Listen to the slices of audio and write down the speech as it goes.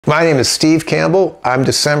My name is Steve Campbell. I'm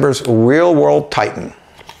December's real world titan.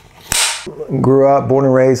 Grew up, born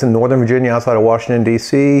and raised in Northern Virginia outside of Washington,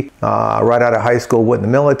 D.C. Right out of high school, went in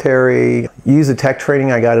the military. Used the tech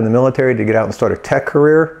training I got in the military to get out and start a tech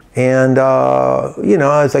career. And, you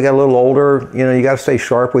know, as I got a little older, you know, you got to stay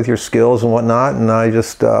sharp with your skills and whatnot. And I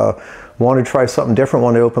just wanted to try something different,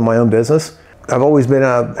 wanted to open my own business. I've always been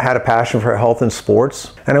had a passion for health and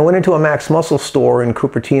sports. And I went into a Max Muscle store in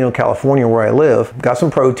Cupertino, California, where I live, got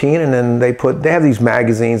some protein, and then they have these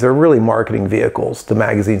magazines. They're really marketing vehicles, the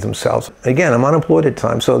magazines themselves. Again, I'm unemployed at the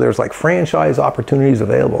time, so there's like franchise opportunities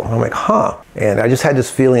available. And I'm like, huh. And I just had this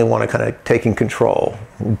feeling I want to kind of take in control,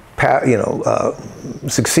 you know,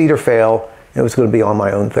 succeed or fail. It was going to be on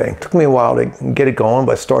my own thing. It took me a while to get it going,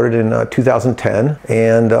 but I started in 2010,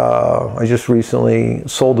 and I just recently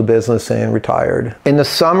sold the business and retired. In the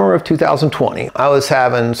summer of 2020, I was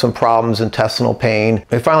having some problems, intestinal pain.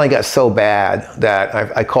 It finally got so bad that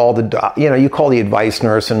I called the, you know, you call the advice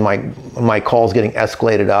nurse, and my call's getting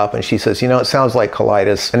escalated up, and she says, you know, it sounds like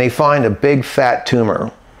colitis. And they find a big fat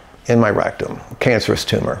tumor in my rectum, cancerous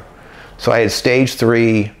tumor. So I had stage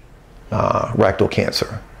 3 rectal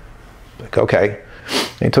cancer. Like, okay,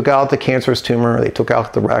 they took out the cancerous tumor, they took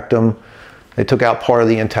out the rectum, they took out part of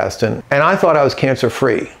the intestine, and I thought I was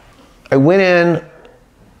cancer-free. I went in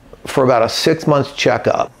for about a 6-month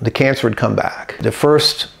checkup. The cancer had come back. The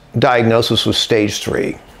first diagnosis was stage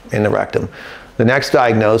 3 in the rectum. The next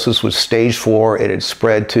diagnosis was stage 4. It had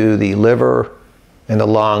spread to the liver and the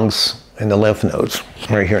lungs and the lymph nodes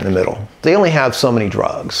right here in the middle. They only have so many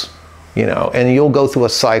drugs, you know, and you'll go through a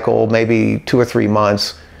cycle, maybe 2 or 3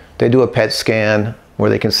 months. They do a PET scan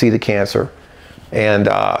where they can see the cancer, and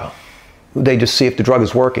they just see if the drug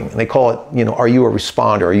is working. And they call it, you know, are you a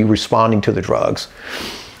responder? Are you responding to the drugs?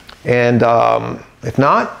 And if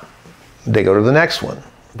not, they go to the next one.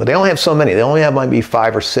 But they only have so many. They only have maybe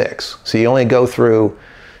 5 or 6. So you only go through,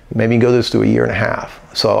 maybe you go this through a year and a half.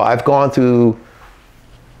 So I've gone through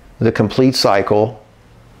the complete cycle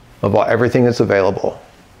of everything that's available,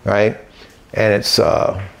 right? And it's,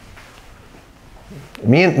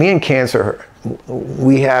 me and cancer,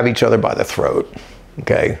 we have each other by the throat,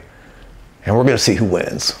 okay? And we're gonna see who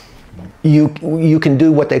wins. You can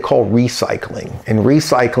do what they call recycling. And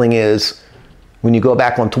recycling is when you go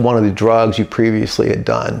back onto one of the drugs you previously had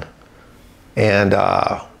done, and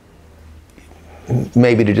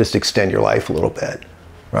maybe to just extend your life a little bit,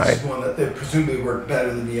 right? This one that they presumably work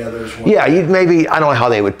better than the others. Yeah, maybe, I don't know how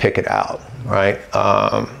they would pick it out, right?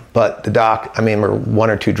 But the doc, I mean, 1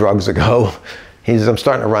 or 2 drugs ago, he says, I'm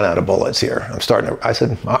starting to run out of bullets here. I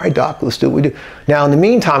said, all right, doc, let's do what we do. Now, in the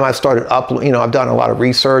meantime, I've started you know, I've done a lot of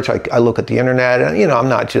research. I look at the internet, and, you know, I'm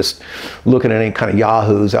not just looking at any kind of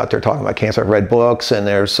yahoos out there talking about cancer. I've read books, and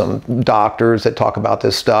there's some doctors that talk about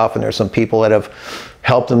this stuff, and there's some people that have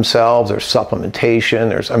helped themselves. There's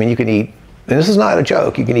supplementation. I mean, you can eat, and this is not a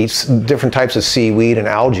joke, you can eat different types of seaweed and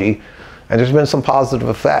algae, and there's been some positive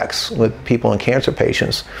effects with people and cancer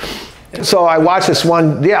patients. So I watched this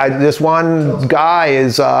one guy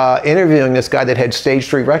is interviewing this guy that had stage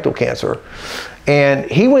 3 rectal cancer.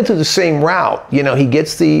 And he went through the same route. You know, he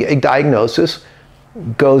gets a diagnosis,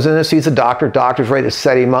 goes in and sees a doctor. Doctor's ready to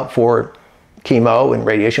set him up for chemo and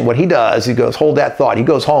radiation. What he does, he goes, hold that thought. He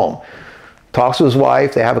goes home, talks to his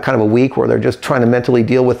wife. They have a kind of a week where they're just trying to mentally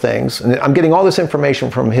deal with things. And I'm getting all this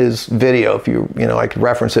information from his video, if you know, I could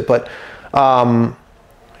reference it. But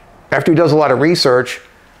after he does a lot of research,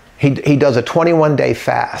 he does a 21-day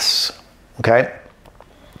fast, okay?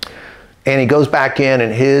 And he goes back in,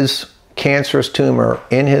 and his cancerous tumor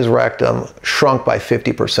in his rectum shrunk by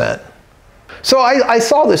 50%. So I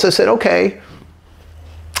saw this, I said, okay,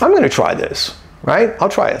 I'm gonna try this, right? I'll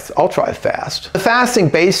try a fast. The fasting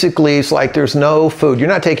basically is like there's no food. You're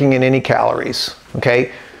not taking in any calories,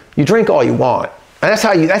 okay? You drink all you want. And that's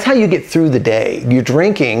how you get through the day. You're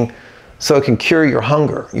drinking so it can cure your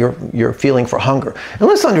hunger, your feeling for hunger. And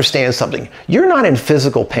let's understand something. You're not in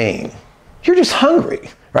physical pain. You're just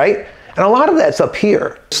hungry, right? And a lot of that's up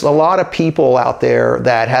here. There's a lot of people out there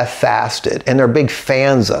that have fasted, and they're big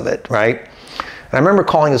fans of it, right? And I remember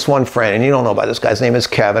calling this one friend, and you don't know about this guy. His name is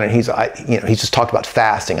Kevin, and he's just talked about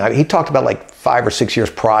fasting. He talked about like 5 or 6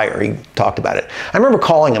 years prior. He talked about it. I remember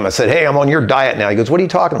calling him. I said, "Hey, I'm on your diet now." He goes, "What are you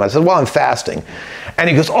talking about?" I said, "Well, I'm fasting." And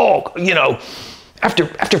he goes, "Oh, you know,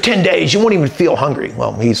 after 10 days, you won't even feel hungry."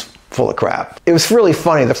 Well, he's full of crap. It was really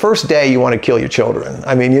funny. The first day you want to kill your children.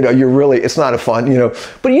 I mean, you know, it's not a fun, you know,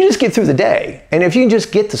 but you just get through the day. And if you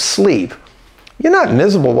just get to sleep, you're not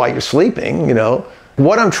miserable while you're sleeping, you know.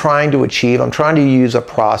 What I'm trying to achieve, I'm trying to use a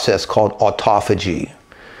process called autophagy.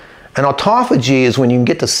 And autophagy is when you can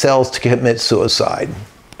get the cells to commit suicide.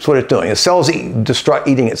 That's what it's doing. The cell's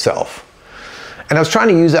eating itself. And I was trying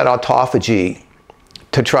to use that autophagy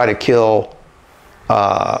to try to kill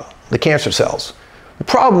the cancer cells. The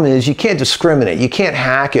problem is you can't discriminate. You can't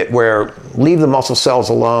hack it where leave the muscle cells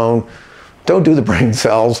alone, don't do the brain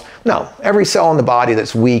cells. No, every cell in the body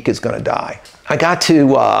that's weak is going to die. I got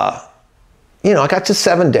to, I got to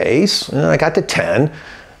 7 days, and I got to 10. And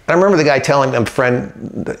I remember the guy telling them,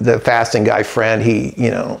 the fasting guy friend,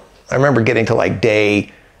 I remember getting to like day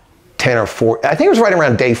 10 or 4, I think it was right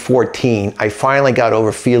around day 14, I finally got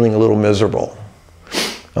over feeling a little miserable.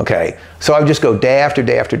 Okay, so I would just go day after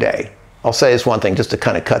day after day. I'll say this one thing just to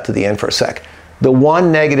kind of cut to the end for a sec. The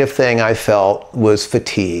one negative thing I felt was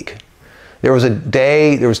fatigue. There was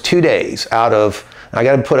 2 days out of, I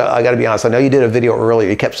got to be honest, I know you did a video earlier,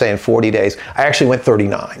 you kept saying 40 days. I actually went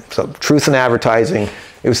 39. So truth in advertising,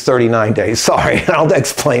 it was 39 days. Sorry, I'll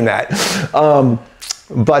explain that.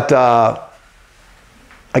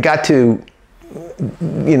 I got to,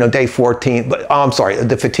 day 14, but I'm sorry,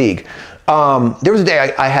 the fatigue. There was a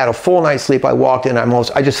day I had a full night's sleep. I walked in,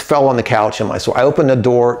 I just fell on the couch in my store. I opened the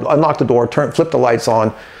door, unlocked the door, flipped the lights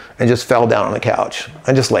on, and just fell down on the couch.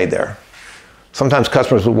 I just laid there. Sometimes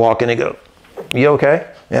customers would walk in and go, "You okay?"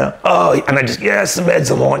 Oh, and I just, yes, the meds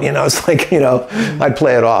I'm on, it's like, I'd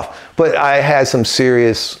play it off. But I had some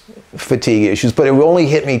serious fatigue issues, but it only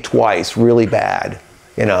hit me twice really bad,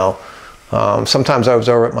 Sometimes I was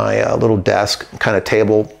over at my little desk, kind of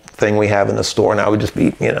table thing we have in the store, and I would just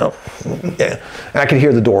be, yeah. And I could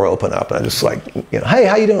hear the door open up, and I just like, "Hey,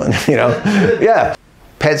 how you doing?" Yeah.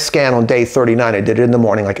 PET scan on day 39, I did it in the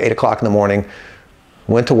morning, like 8 o'clock in the morning,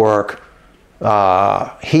 went to work.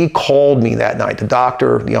 He called me that night. The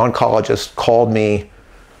doctor, the oncologist called me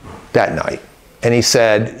that night, and he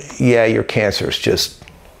said, "Yeah, your cancer's just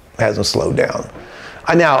hasn't slowed down."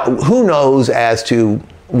 Now, who knows as to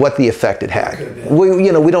what the effect it had?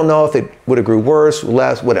 We don't know if it would have grew worse,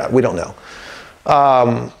 less, whatever. We don't know.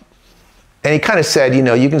 And he kind of said,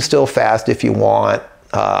 you can still fast if you want.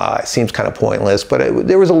 It seems kind of pointless, but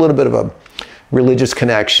there was a little bit of a religious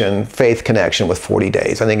connection, faith connection with 40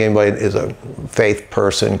 days. I think anybody is a faith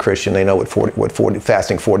person, Christian, they know what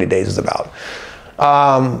fasting 40 days is about.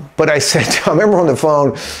 But I said, I remember on the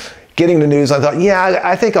phone getting the news, I thought, yeah,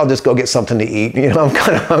 I think I'll just go get something to eat. I'm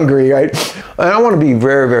kind of hungry, right? And I want to be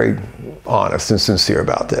very, very honest and sincere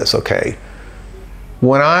about this, okay?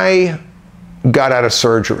 When I got out of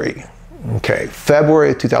surgery, okay,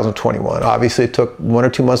 February of 2021, obviously it took 1 or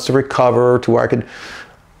 2 months to recover to where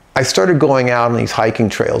I started going out on these hiking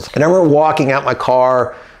trails. And I remember walking out my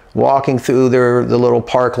car, walking through the little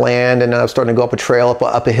parkland, and I was starting to go up a trail,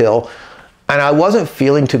 up a hill. And I wasn't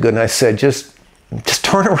feeling too good. And I said, just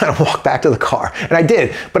turn around and walk back to the car. And I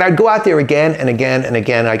did. But I'd go out there again and again and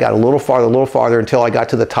again. I got a little farther until I got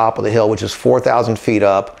to the top of the hill, which is 4,000 feet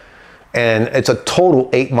up. And it's a total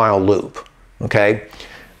 8-mile loop, okay?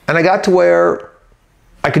 And I got to where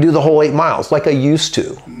I could do the whole 8 miles like I used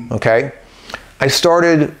to, okay? I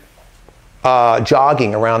started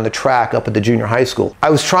jogging around the track up at the junior high school. I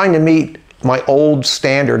was trying to meet my old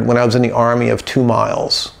standard when I was in the Army of 2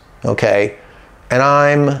 miles, okay? And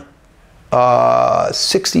I'm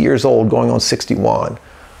 60 years old, going on 61.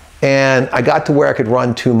 And I got to where I could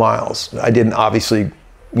run 2 miles. I didn't obviously,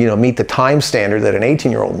 meet the time standard that an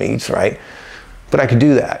 18-year-old meets, right? But I could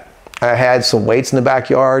do that. I had some weights in the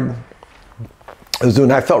backyard.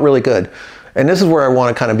 I felt really good. And this is where I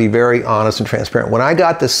want to kind of be very honest and transparent. When I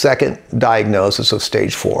got the second diagnosis of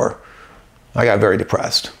stage 4, I got very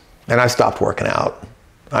depressed and I stopped working out.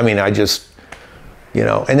 I mean, I just,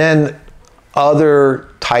 and then other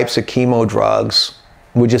types of chemo drugs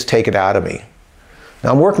would just take it out of me.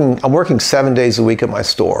 Now I'm working 7 days a week at my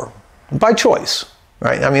store by choice,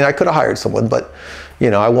 right? I mean, I could have hired someone, but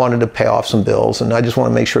I wanted to pay off some bills, and I just want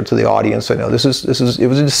to make sure to the audience, I know it was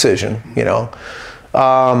a decision,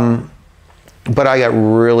 but I got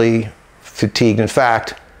really fatigued. In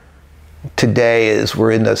fact, today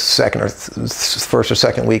we're in the first or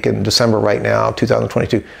second week in December right now,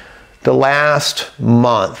 2022. The last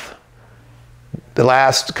month, the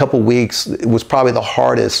last couple weeks was probably the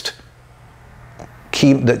hardest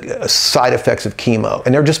the side effects of chemo,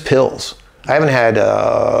 and they're just pills. I haven't had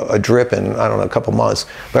a drip in, I don't know, a couple months,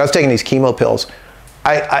 but I was taking these chemo pills.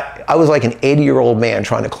 I was like an 80-year-old man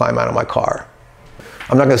trying to climb out of my car.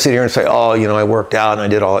 I'm not going to sit here and say, oh, I worked out and I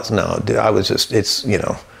did all this. No, I was just,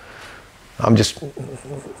 I'm just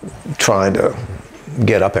trying to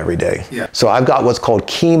get up every day. Yeah. So I've got what's called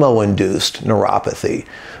chemo-induced neuropathy.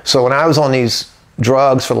 So when I was on these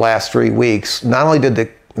drugs for the last 3 weeks, not only did the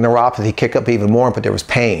neuropathy kick up even more, but there was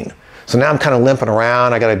pain. So now I'm kind of limping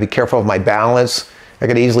around. I got to be careful of my balance. I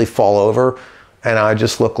could easily fall over. And I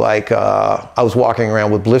just looked like I was walking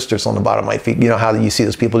around with blisters on the bottom of my feet. You know how you see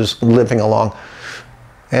those people just limping along.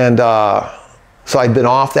 And so I've been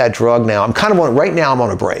off that drug now. I'm kind of on, right now I'm on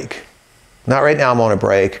a break. Not right now, I'm on a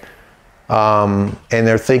break. And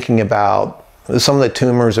they're thinking about, some of the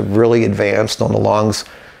tumors have really advanced on the lungs,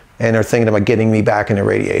 and they're thinking about getting me back into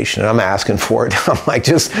radiation. And I'm asking for it. I'm like,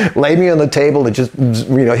 just lay me on the table and just,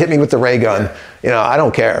 you know, hit me with the ray gun. You know, I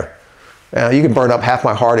don't care. You can burn up half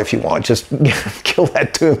my heart if you want. Just kill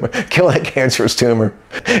that tumor, kill that cancerous tumor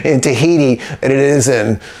in Tahiti, and it is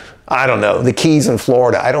in, I don't know, the Keys in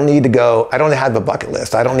Florida. I don't need to go, I don't have a bucket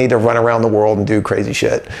list. I don't need to run around the world and do crazy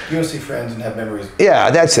shit. You want to see friends and have memories.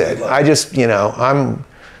 Yeah, that's it. I just, you know, I'm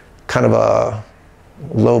kind of a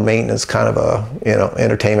low maintenance kind of a, you know,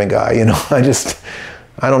 entertainment guy. You know,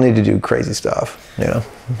 I don't need to do crazy stuff, you know.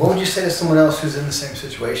 What would you say to someone else who's in the same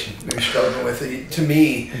situation, maybe struggling with it? To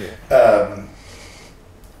me,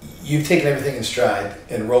 you've taken everything in stride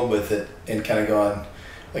and rolled with it and kind of gone,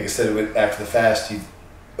 like I said, after the fast,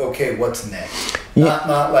 okay, what's next? Yeah.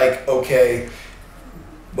 Not like, okay,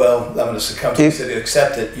 well, I'm going to succumb to it,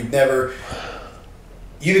 accept it.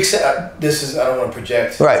 You accept, this is, I don't want to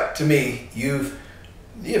project. Right. To me, you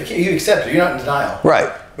accept it. You're not in denial.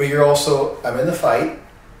 Right. But you're also, I'm in the fight,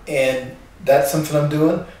 and that's something I'm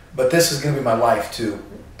doing, but this is going to be my life too.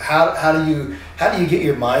 How do you get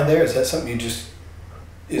your mind there? Is that something you just,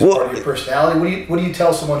 is part of your personality? What do you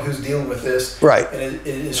tell someone who's dealing with this, right, and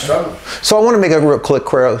is struggling? So I want to make a real quick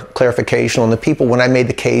clarification on the people, when I made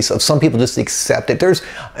the case of some people just accept it. There's,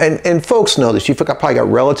 and folks know this, you've probably got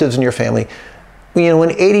relatives in your family, you know, an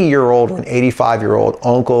 80-year-old or an 85-year-old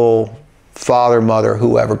uncle, father, mother,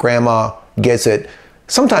 whoever, grandma gets it.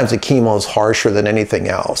 Sometimes the chemo is harsher than anything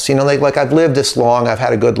else. You know, like I've lived this long, I've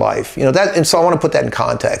had a good life. You know, that, and so I want to put that in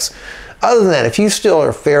context. Other than that, if you still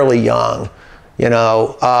are fairly young, you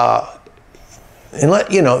know,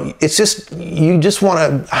 and you know, it's just, you just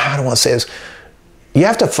want to, I don't want to say this, you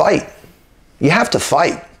have to fight. You have to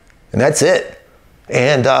fight, and that's it.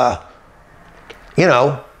 And, you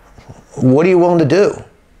know, what are you willing to do?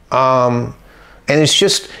 And it's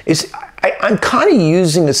just, I'm kind of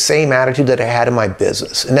using the same attitude that I had in my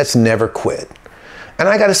business, and that's never quit. And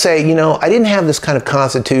I got to say, you know, I didn't have this kind of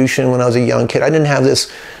constitution when I was a young kid. I didn't have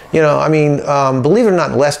this, you know, I mean, believe it or not,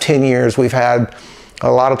 in the last 10 years, we've had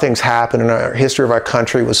a lot of things happen in our history of our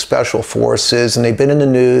country with special forces, and they've been in the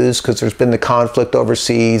news because there's been the conflict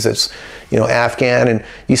overseas. It's, you know, Afghan, and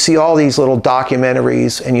you see all these little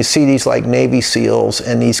documentaries, and you see these like Navy SEALs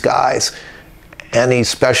and these guys and these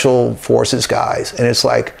special forces guys, and it's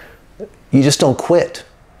like, you just don't quit.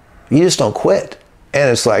 You just don't quit. And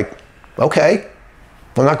it's like, okay,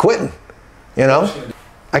 I'm not quitting, you know?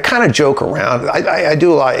 I kind of joke around. I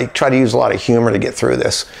do a lot, I try to use a lot of humor to get through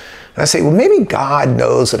this. And I say, well, maybe God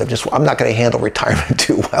knows that I'm not going to handle retirement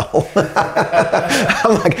too well.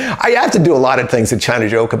 I'm like, I have to do a lot of things and trying to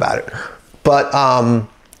joke about it. But,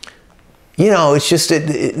 you know, it's just,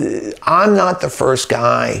 I'm not the first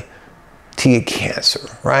guy to get cancer,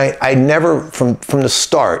 right? I never, from the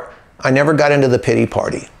start, I never got into the pity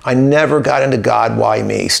party. I never got into God, why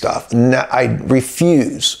me stuff. I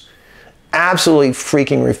refuse, absolutely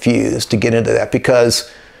freaking refuse to get into that,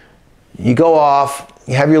 because you go off,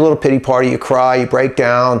 you have your little pity party, you cry, you break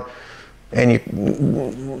down, and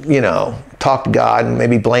you know, talk to God and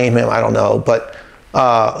maybe blame him, I don't know. But,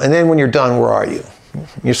 and then when you're done, where are you?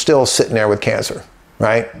 You're still sitting there with cancer,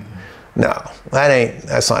 right? No,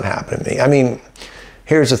 that's not happening to me. I mean,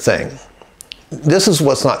 here's the thing. This is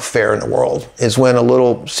what's not fair in the world, is when a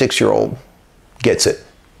little 6-year-old gets it.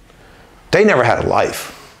 They never had a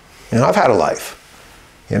life. You know, I've had a life,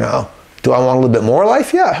 you know. Do I want a little bit more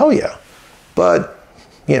life? Yeah, hell yeah. But,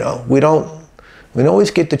 you know, we don't always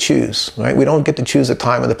get to choose, right? We don't get to choose the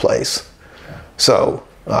time and the place. So,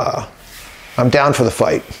 I'm down for the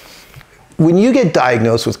fight. When you get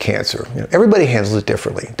diagnosed with cancer, you know, everybody handles it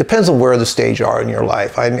differently. Depends on where the stage you are in your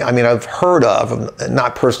life. I mean, I've heard of,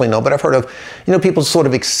 not personally know, but I've heard of, you know, people sort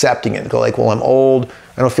of accepting it and go like, well, I'm old,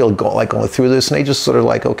 I don't feel like going through this, and they just sort of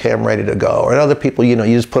like, okay, I'm ready to go. Or other people, you know,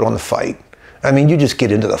 you just put on the fight. I mean, you just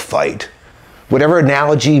get into the fight. Whatever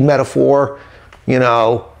analogy, metaphor, you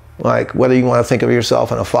know, like whether you want to think of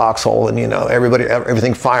yourself in a foxhole and, you know,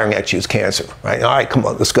 everything firing at you is cancer, right? All right, come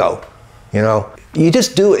on, let's go. You know, you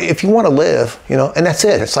just do it if you want to live, you know, and that's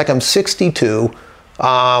it. It's like I'm 62.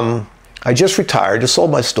 I just retired, just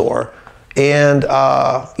sold my store. And,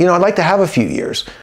 you know, I'd like to have a few years.